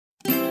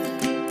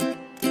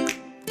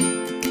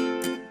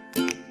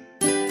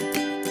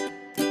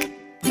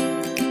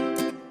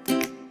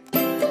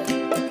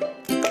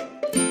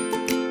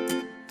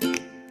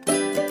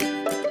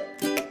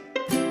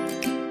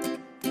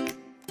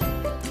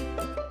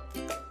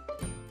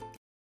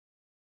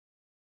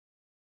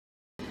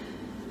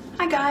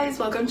Hi guys,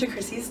 welcome to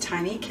Chrissy's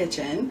Tiny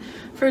Kitchen.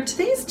 For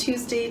today's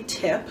Tuesday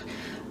tip,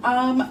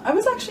 I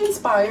was actually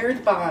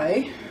inspired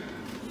by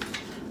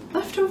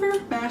leftover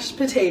mashed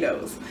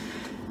potatoes.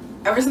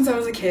 Ever since I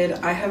was a kid,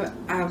 I have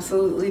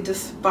absolutely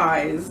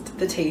despised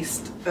the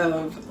taste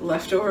of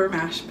leftover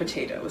mashed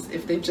potatoes.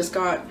 If they've just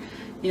got,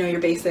 you know,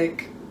 your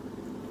basic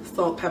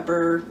salt,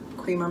 pepper,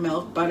 cream or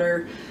milk,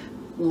 butter,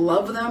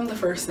 love them the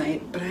first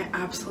night, but I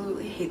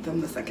absolutely hate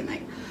them the second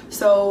night.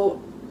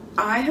 So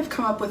I have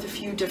come up with a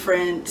few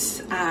different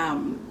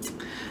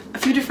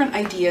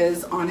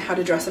ideas on how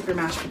to dress up your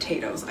mashed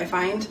potatoes. I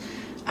find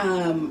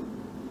I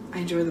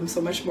enjoy them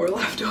so much more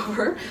left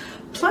over.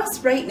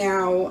 Plus right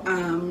now,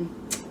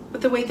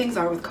 with the way things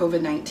are with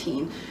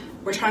COVID-19,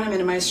 we're trying to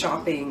minimize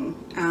shopping.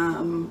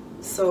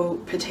 So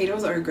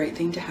potatoes are a great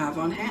thing to have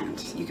on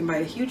hand. You can buy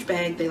a huge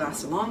bag, they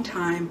last a long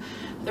time,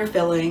 they're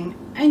filling,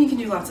 and you can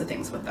do lots of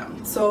things with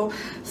them. So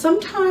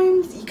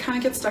sometimes you kind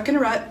of get stuck in a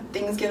rut,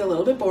 things get a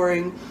little bit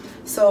boring.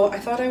 So I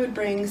thought I would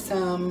bring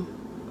some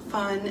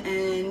fun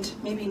and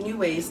maybe new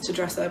ways to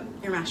dress up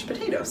your mashed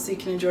potatoes so you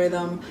can enjoy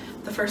them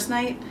the first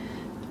night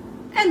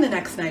and the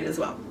next night as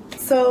well.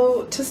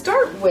 So to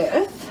start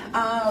with,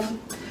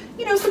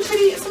 you know, some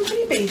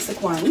pretty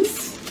basic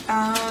ones.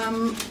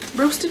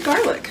 Roasted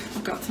garlic.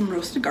 I've got some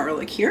roasted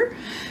garlic here.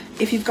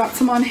 If you've got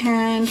some on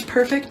hand,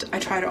 perfect. I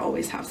try to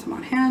always have some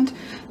on hand.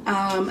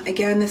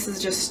 Again, this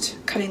is just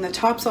cutting the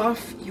tops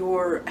off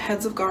your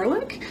heads of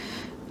garlic.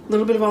 A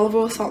little bit of olive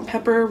oil, salt and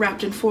pepper,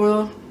 wrapped in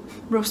foil,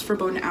 roast for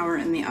about an hour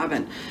in the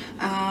oven.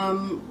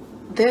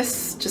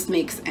 This just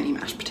makes any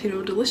mashed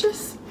potato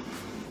delicious.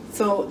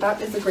 So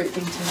that is a great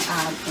thing to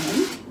add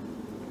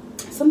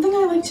in. Something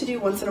I like to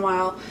do once in a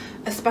while,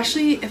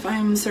 especially if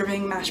I'm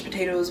serving mashed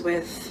potatoes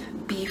with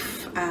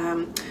beef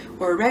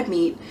or red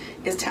meat,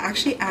 is to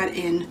actually add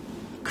in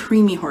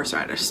creamy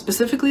horseradish,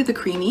 specifically the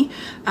creamy.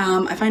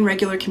 I find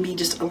regular can be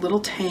just a little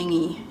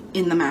tangy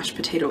in the mashed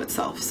potato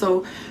itself.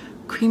 So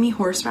creamy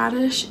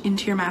horseradish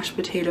into your mashed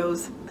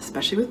potatoes,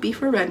 especially with beef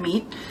or red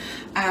meat,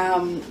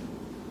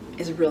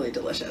 is really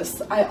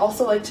delicious. I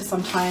also like to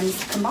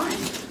sometimes combine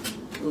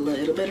a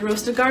little bit of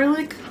roasted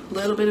garlic, a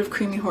little bit of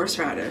creamy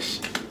horseradish.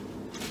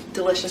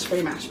 Delicious for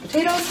your mashed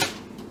potatoes.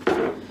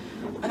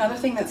 Another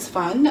thing that's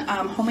fun,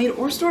 homemade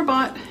or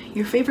store-bought,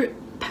 your favorite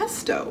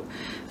pesto.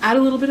 Add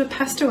a little bit of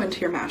pesto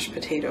into your mashed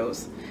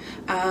potatoes,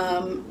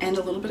 and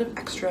a little bit of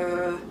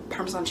extra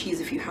Parmesan cheese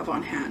if you have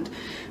on hand.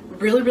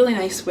 Really, really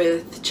nice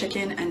with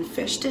chicken and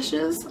fish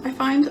dishes, I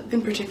find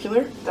in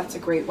particular. That's a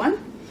great one.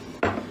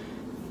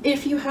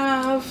 If you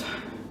have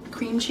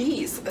cream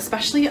cheese,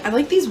 especially, I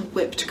like these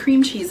whipped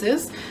cream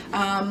cheeses.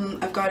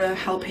 I've got a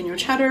jalapeno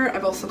cheddar.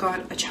 I've also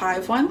got a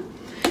chive one.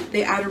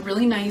 They add a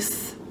really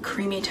nice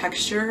creamy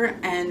texture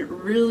and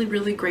really,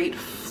 really great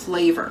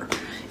flavor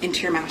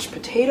into your mashed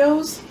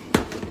potatoes.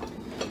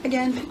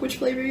 Again, pick which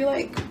flavor you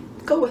like.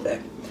 Go with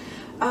it.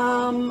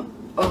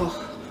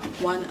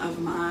 One of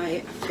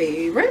my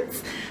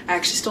favorites. I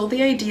actually stole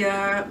the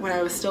idea when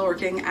I was still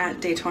working at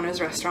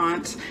Daytona's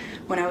restaurant,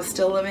 when I was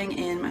still living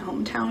in my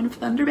hometown of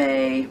Thunder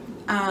Bay.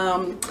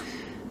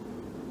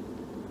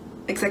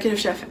 Executive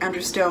Chef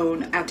Andrew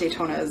Stone at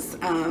Daytona's,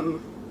 I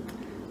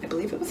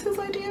believe it was his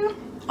idea.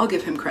 I'll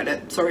give him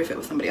credit. Sorry if it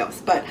was somebody else.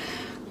 But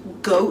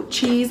goat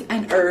cheese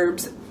and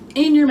herbs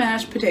in your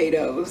mashed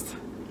potatoes.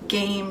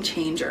 Game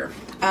changer.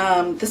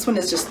 This one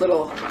is just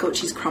little goat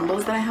cheese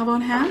crumbles that I have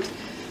on hand.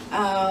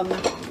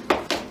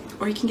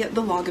 Or you can get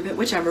the log of it,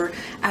 whichever.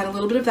 Add a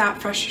little bit of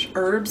that, fresh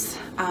herbs.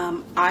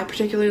 I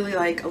particularly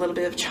like a little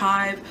bit of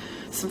chive,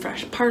 some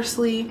fresh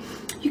parsley.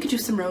 You could do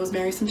some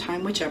rosemary, some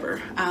thyme,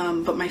 whichever.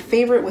 But my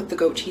favorite with the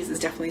goat cheese is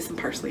definitely some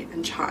parsley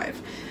and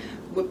chive.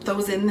 Whip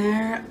those in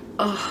there.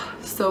 Oh,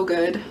 so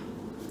good.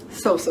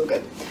 So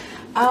good.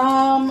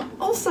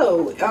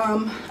 Also,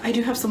 I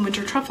do have some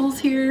winter truffles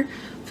here.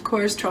 Of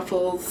course,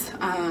 truffles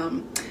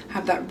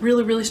have that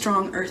really, really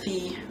strong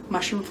earthy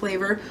mushroom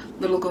flavor.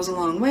 Little goes a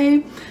long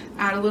way.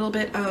 Add a little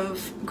bit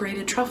of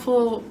grated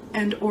truffle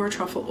and or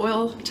truffle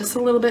oil, just a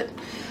little bit,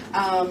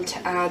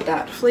 to add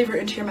that flavor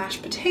into your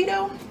mashed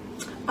potato.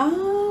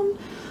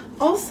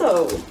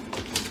 Also,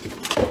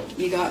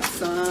 you got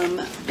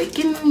some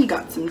bacon, you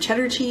got some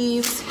cheddar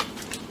cheese,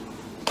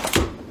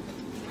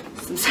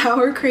 some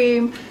sour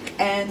cream,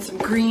 and some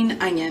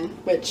green onion,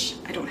 which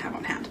I don't have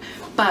on hand.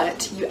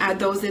 But you add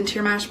those into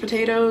your mashed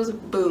potatoes,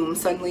 boom,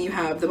 suddenly you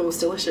have the most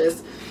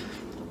delicious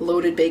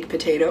loaded baked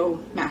potato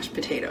mashed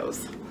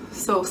potatoes.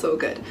 So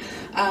good.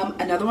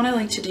 Another one I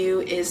like to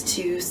do is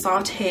to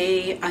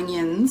saute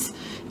onions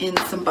in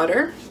some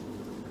butter,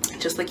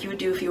 just like you would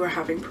do if you were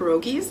having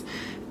pierogies.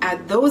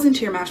 Add those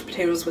into your mashed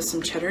potatoes with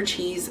some cheddar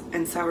cheese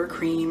and sour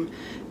cream,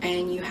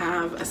 and you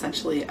have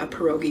essentially a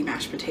pierogi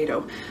mashed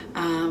potato.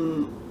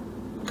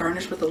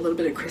 Garnished with a little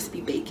bit of crispy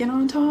bacon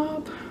on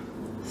top.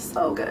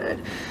 So good.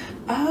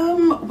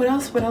 What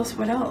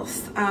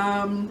else?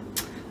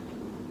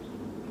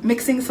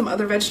 Mixing some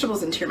other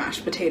vegetables into your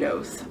mashed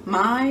potatoes.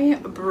 My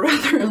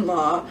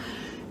brother-in-law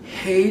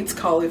hates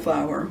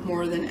cauliflower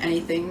more than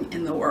anything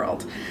in the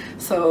world.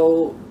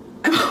 So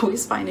I'm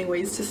always finding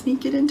ways to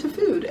sneak it into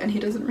food and he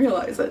doesn't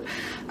realize it.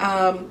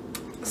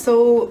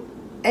 So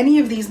any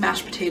of these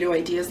mashed potato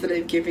ideas that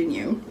I've given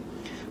you,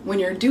 when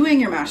you're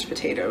doing your mashed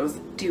potatoes,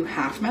 do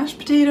half mashed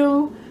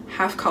potato,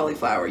 half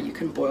cauliflower. You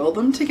can boil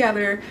them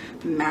together,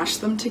 mash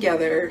them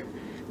together.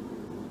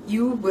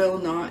 You will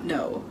not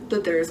know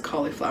that there is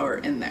cauliflower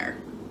in there.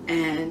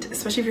 And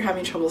especially if you're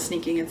having trouble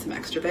sneaking in some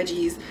extra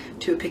veggies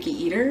to a picky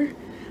eater,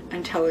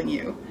 I'm telling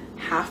you,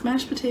 half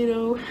mashed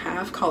potato,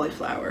 half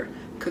cauliflower.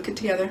 Cook it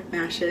together,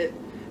 mash it,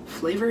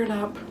 flavor it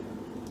up.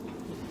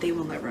 They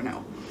will never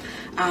know.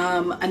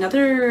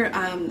 Another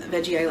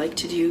veggie I like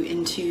to do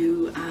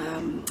into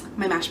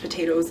my mashed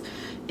potatoes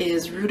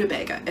is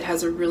rutabaga. It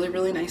has a really,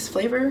 really nice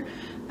flavor,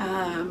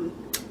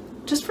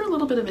 just for a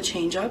little bit of a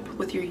change up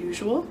with your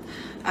usual.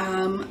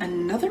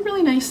 Another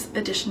really nice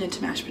addition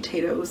into mashed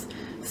potatoes,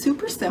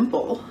 super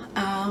simple,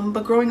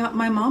 but growing up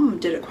my mom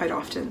did it quite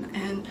often,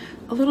 and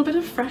a little bit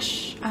of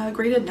fresh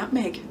grated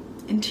nutmeg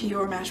into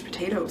your mashed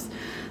potatoes.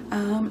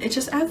 It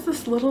just adds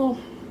this little,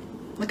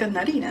 like a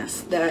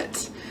nuttiness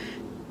that,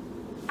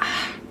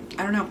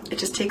 I don't know, it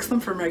just takes them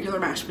from regular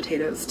mashed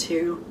potatoes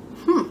to,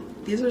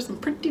 these are some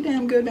pretty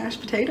damn good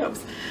mashed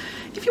potatoes.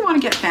 If you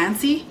want to get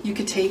fancy, you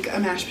could take a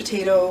mashed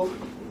potato,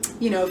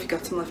 you know, if you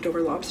got some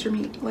leftover lobster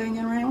meat laying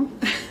around,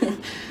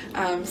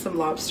 some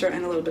lobster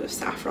and a little bit of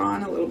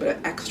saffron, a little bit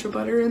of extra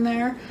butter in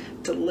there.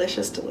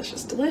 Delicious,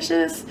 delicious,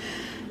 delicious.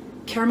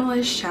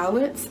 Caramelized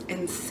shallots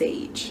and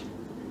sage.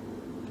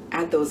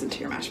 Add those into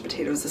your mashed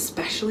potatoes,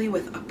 especially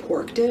with a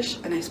pork dish,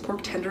 a nice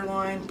pork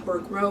tenderloin,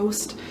 pork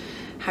roast.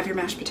 Have your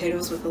mashed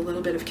potatoes with a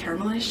little bit of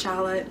caramelized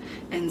shallot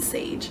and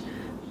sage.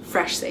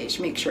 Fresh sage,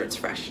 make sure it's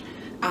fresh.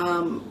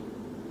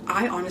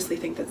 I honestly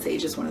think that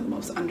sage is one of the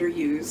most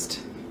underused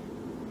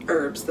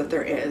herbs that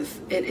there is.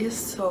 It is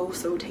so,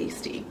 so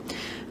tasty.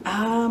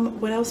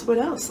 What else?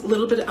 A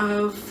little bit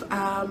of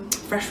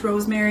fresh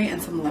rosemary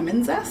and some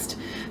lemon zest.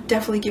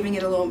 Definitely giving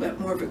it a little bit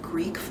more of a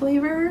Greek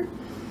flavor.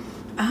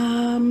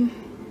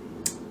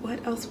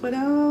 What else?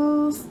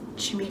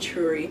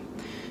 Chimichurri.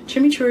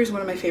 Chimichurri is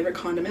one of my favorite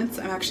condiments.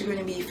 I'm actually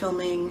going to be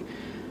filming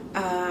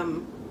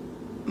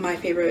my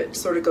favorite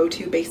sort of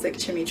go-to basic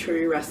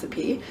chimichurri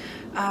recipe.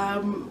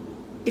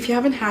 If you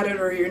haven't had it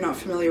or you're not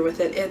familiar with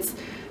it, it's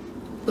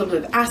a little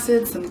bit of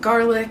acid, some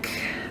garlic,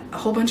 a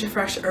whole bunch of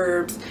fresh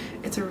herbs.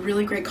 It's a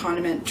really great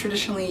condiment,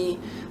 traditionally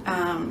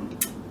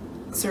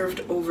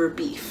served over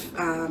beef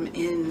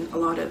in a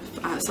lot of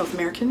South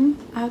American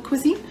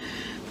cuisine.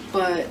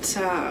 But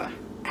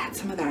add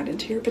some of that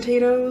into your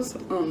potatoes.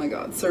 Oh my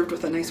god, served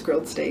with a nice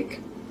grilled steak.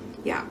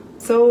 Yeah,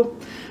 so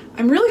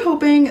I'm really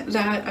hoping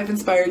that I've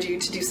inspired you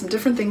to do some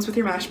different things with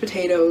your mashed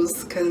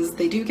potatoes, because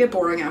they do get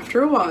boring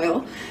after a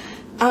while.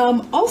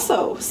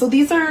 Also, so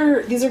these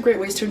are great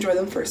ways to enjoy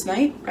them first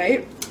night,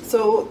 right?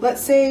 So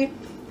let's say,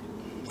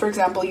 for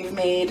example, you've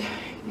made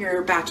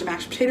your batch of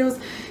mashed potatoes.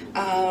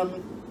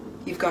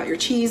 You've got your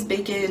cheese,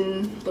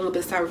 bacon, a little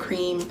bit of sour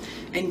cream,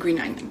 and green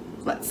onion,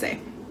 let's say.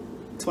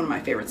 It's one of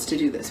my favorites to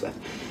do this with.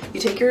 You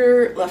take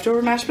your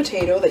leftover mashed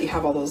potato that you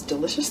have all those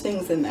delicious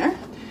things in there,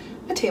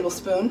 a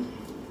tablespoon,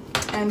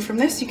 and from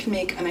this you can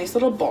make a nice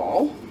little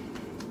ball.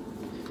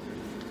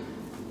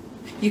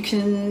 You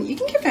can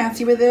get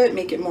fancy with it,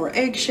 make it more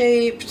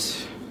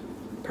egg-shaped,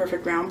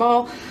 perfect round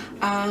ball.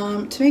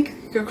 To make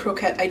a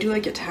croquette, I do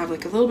like it to have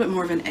like a little bit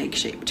more of an egg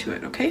shape to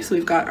it, okay? So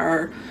we've got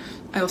our,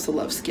 I also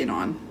love skin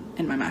on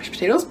in my mashed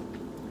potatoes.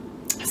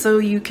 So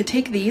you could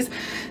take these,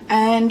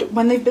 and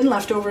when they've been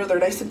left over, they're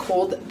nice and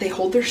cold, they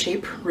hold their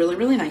shape really,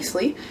 really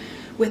nicely.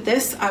 With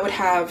this, I would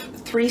have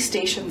 3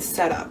 stations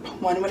set up.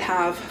 One would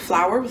have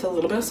flour with a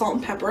little bit of salt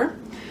and pepper.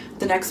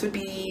 The next would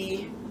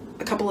be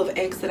a couple of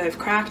eggs that I've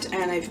cracked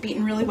and I've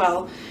beaten really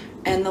well.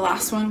 And the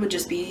last one would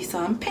just be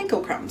some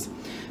panko crumbs.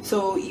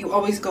 So you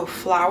always go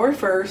flour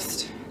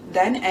first,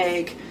 then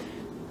egg,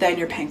 then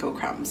your panko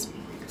crumbs.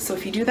 So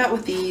if you do that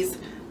with these,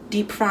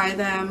 deep fry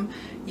them,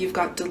 you've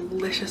got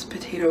delicious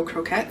potato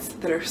croquettes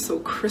that are so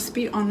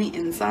crispy on the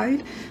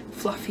inside,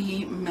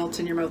 fluffy, melt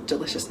in your mouth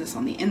deliciousness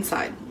on the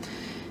inside.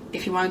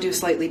 If you want to do a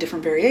slightly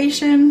different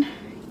variation,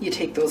 you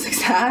take those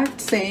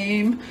exact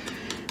same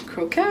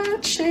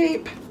croquette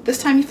shape.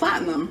 This time you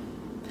flatten them.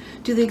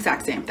 Do the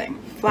exact same thing.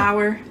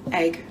 Flour,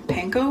 egg,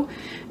 panko.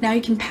 Now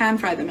you can pan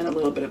fry them in a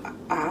little bit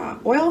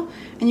of oil,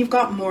 and you've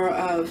got more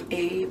of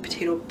a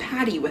potato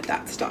patty with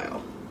that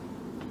style.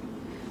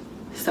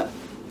 So,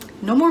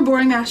 no more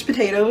boring mashed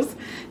potatoes.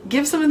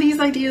 Give some of these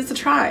ideas a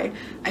try.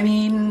 I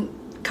mean,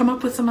 come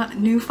up with some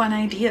new fun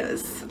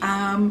ideas.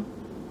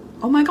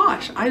 Oh my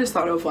gosh, I just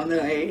thought of one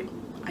that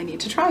I need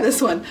to try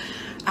this one.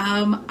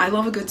 I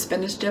love a good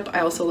spinach dip.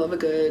 I also love a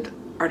good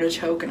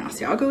artichoke and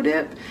Asiago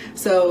dip.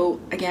 So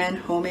again,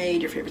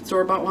 homemade, your favorite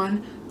store-bought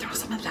one, throw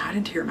some of that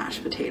into your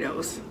mashed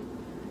potatoes.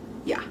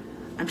 Yeah,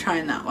 I'm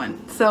trying that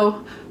one.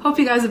 So hope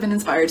you guys have been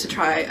inspired to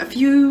try a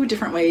few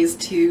different ways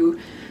to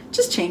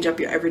just change up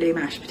your everyday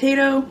mashed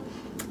potato.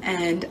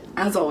 And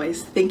as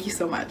always, thank you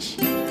so much.